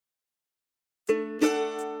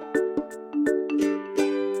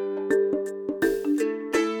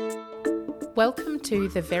Welcome to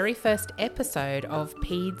the very first episode of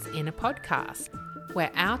Peds in a Podcast,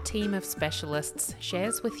 where our team of specialists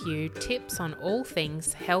shares with you tips on all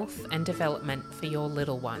things health and development for your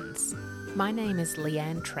little ones. My name is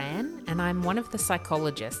Leanne Tran, and I'm one of the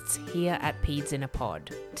psychologists here at Peds in a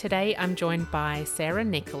Pod. Today I'm joined by Sarah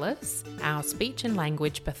Nicholas, our speech and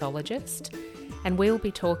language pathologist, and we'll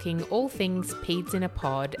be talking all things Peds in a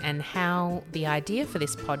Pod and how the idea for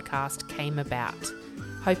this podcast came about.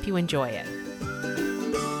 Hope you enjoy it.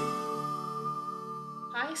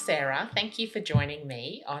 Hi Sarah, thank you for joining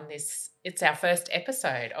me on this. It's our first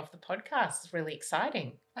episode of the podcast. It's really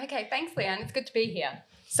exciting. Okay, thanks Leanne. It's good to be here.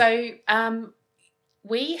 So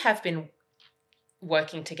we have been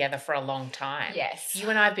working together for a long time. Yes.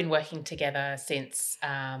 You and I have been working together since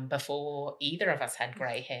before either of us had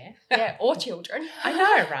grey hair. Yeah, or children. I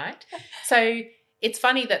know, right? So it's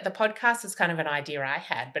funny that the podcast is kind of an idea I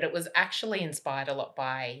had, but it was actually inspired a lot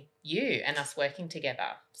by you and us working together.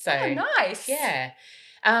 So nice. Yeah.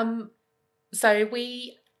 So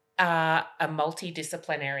we are a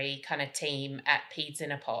multidisciplinary kind of team at Peds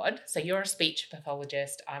in a Pod. So you're a speech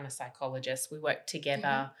pathologist, I'm a psychologist. We work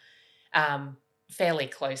together fairly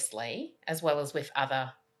closely, as well as with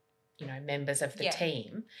other, members of the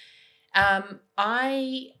team.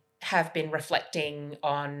 I have been reflecting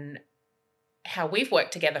on how we've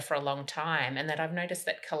worked together for a long time, and that I've noticed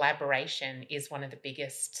that collaboration is one of the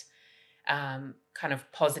biggest kind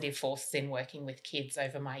of positive forces in working with kids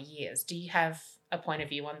over my years. Do you have a point of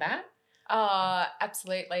view on that?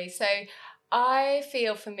 Absolutely. So I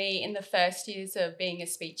feel for me in the first years of being a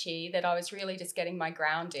speechy that I was really just getting my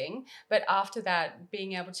grounding. But after that,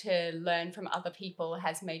 being able to learn from other people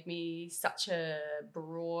has made me such a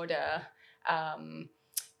broader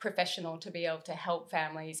professional to be able to help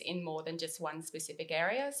families in more than just one specific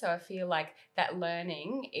area. So I feel like that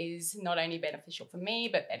learning is not only beneficial for me,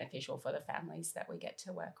 but beneficial for the families that we get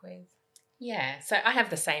to work with. Yeah, so I have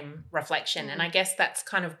the same reflection, and I guess that's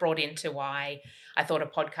kind of brought into why I thought a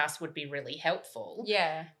podcast would be really helpful.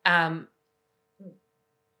 Yeah.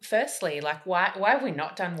 Firstly, why have we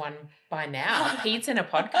not done one by now? Peds in a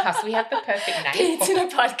Podcast. We have the perfect name. Peds in a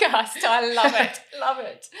Podcast. I love it. Love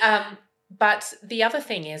it. But the other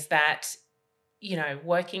thing is that,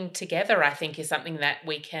 working together, I think, is something that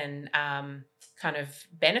we can kind of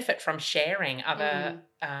benefit from sharing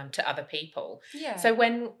to other people. Yeah. So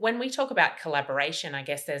when we talk about collaboration, I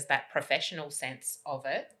guess there's that professional sense of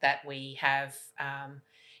it that we have,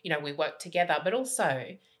 we work together, but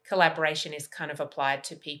also collaboration is kind of applied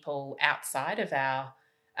to people outside of our,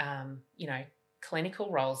 clinical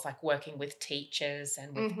roles, like working with teachers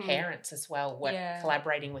and with parents as well.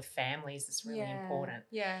 Collaborating with families is really important.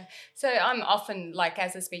 Yeah. So I'm often,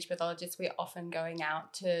 as a speech pathologist, we're often going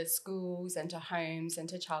out to schools and to homes and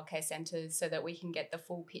to childcare centres so that we can get the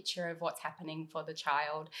full picture of what's happening for the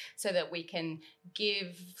child, so that we can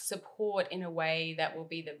give support in a way that will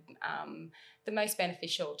be the most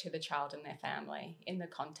beneficial to the child and their family in the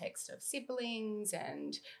context of siblings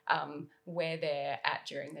and where they're at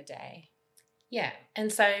during the day. Yeah.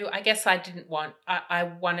 And so I guess I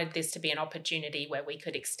wanted this to be an opportunity where we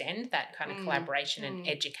could extend that kind of collaboration and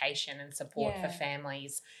education and support for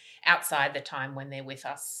families outside the time when they're with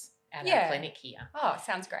us at our clinic here. Oh,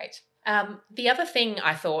 sounds great. The other thing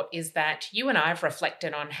I thought is that you and I have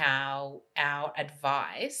reflected on how our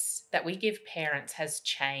advice that we give parents has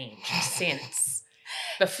changed since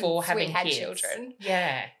before having we had kids. Children.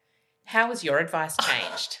 Yeah. How has your advice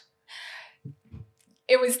changed?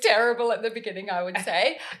 It was terrible at the beginning, I would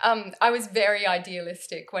say. I was very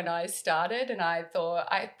idealistic when I started, and I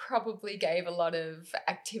thought I probably gave a lot of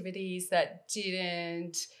activities that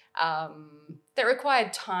that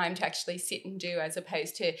required time to actually sit and do, as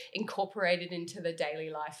opposed to incorporate it into the daily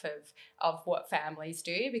life of what families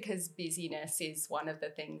do, because busyness is one of the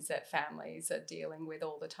things that families are dealing with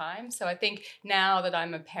all the time. So I think now that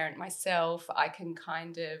I'm a parent myself, I can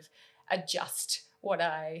kind of adjust what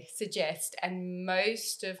I suggest, and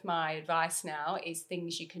most of my advice now is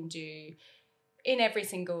things you can do in every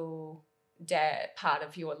single day part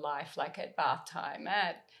of your life, like at bath time,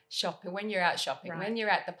 at shopping, when you're out shopping, when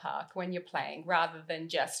you're at the park, when you're playing, rather than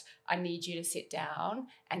just, I need you to sit down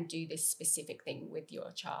and do this specific thing with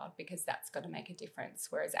your child because that's going to make a difference,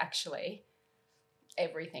 whereas actually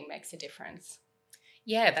everything makes a difference.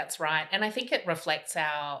 Yeah, that's right. And I think it reflects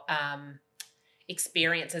our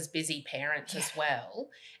experience as busy parents as well.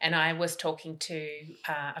 And I was talking to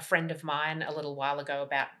a friend of mine a little while ago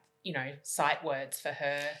about, sight words for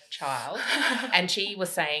her child. And she was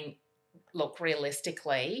saying look,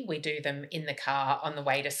 realistically, we do them in the car on the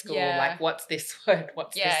way to school. Yeah. Like, what's this word?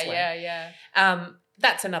 What's this word? Yeah.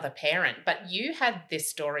 That's another parent. But you had this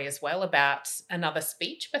story as well about another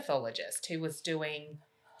speech pathologist who was doing,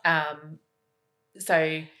 I'm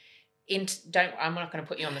not going to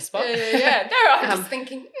put you on the spot. Yeah. No, I'm just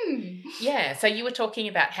thinking, Yeah. So you were talking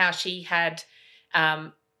about how she had,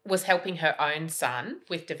 was helping her own son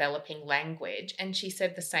with developing language. And she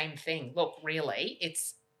said the same thing. Look, really,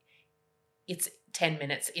 it's 10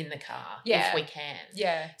 minutes in the car if we can.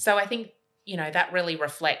 Yeah. So I think, that really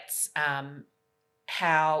reflects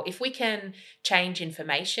how if we can change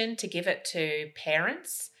information to give it to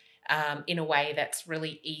parents in a way that's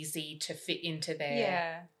really easy to fit into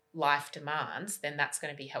their life demands, then that's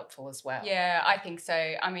going to be helpful as well. Yeah, I think so.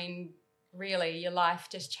 I mean, really, your life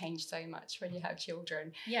just changed so much when you have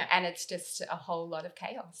children. Yeah. And it's just a whole lot of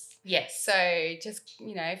chaos. Yes. So just,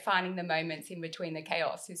 finding the moments in between the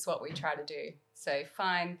chaos is what we try to do. So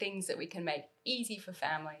find things that we can make easy for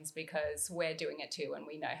families because we're doing it too and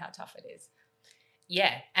we know how tough it is.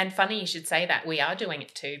 Yeah. And funny you should say that. We are doing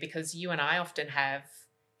it too because you and I often have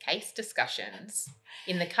case discussions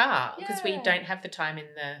in the car because we don't have the time in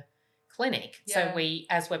the clinic. Yeah. So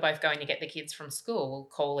as we're both going to get the kids from school, we'll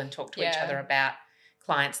call and talk to each other about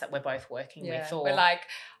clients that we're both working with. Or we're like,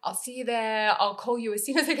 I'll see you there. I'll call you as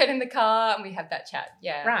soon as I get in the car, and we have that chat.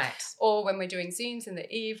 Yeah. Right. Or when we're doing Zooms in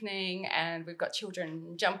the evening and we've got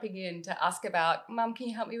children jumping in to ask about, Mum, can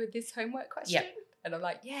you help me with this homework question? Yep. And I'm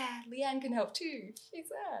like, yeah, Leanne can help too. She's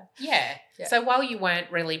there. Yeah. So while you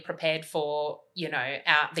weren't really prepared for,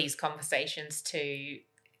 these conversations to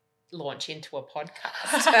launch into a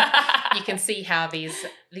podcast, you can see how these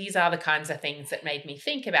are the kinds of things that made me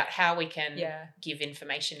think about how we can give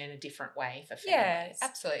information in a different way for families. Yeah,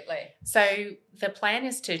 absolutely. So the plan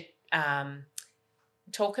is to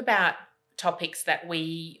talk about topics that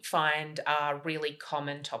we find are really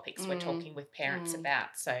common topics we're talking with parents about.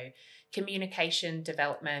 So communication,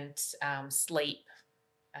 development, sleep,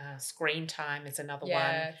 screen time is another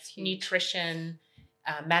one, nutrition,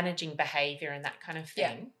 managing behaviour and that kind of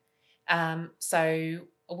thing. So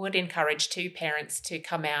I would encourage parents to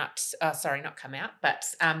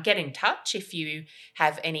get in touch if you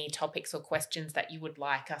have any topics or questions that you would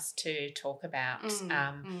like us to talk about.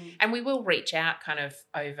 And we will reach out kind of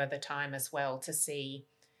over the time as well to see,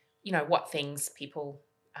 what things people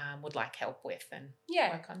would like help with and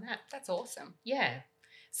work on that. That's awesome. Yeah.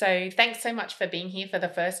 So thanks so much for being here for the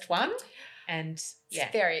first one. And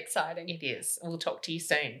it's very exciting. It is. We'll talk to you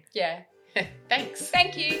soon. Yeah. Thanks.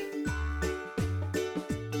 Thank you.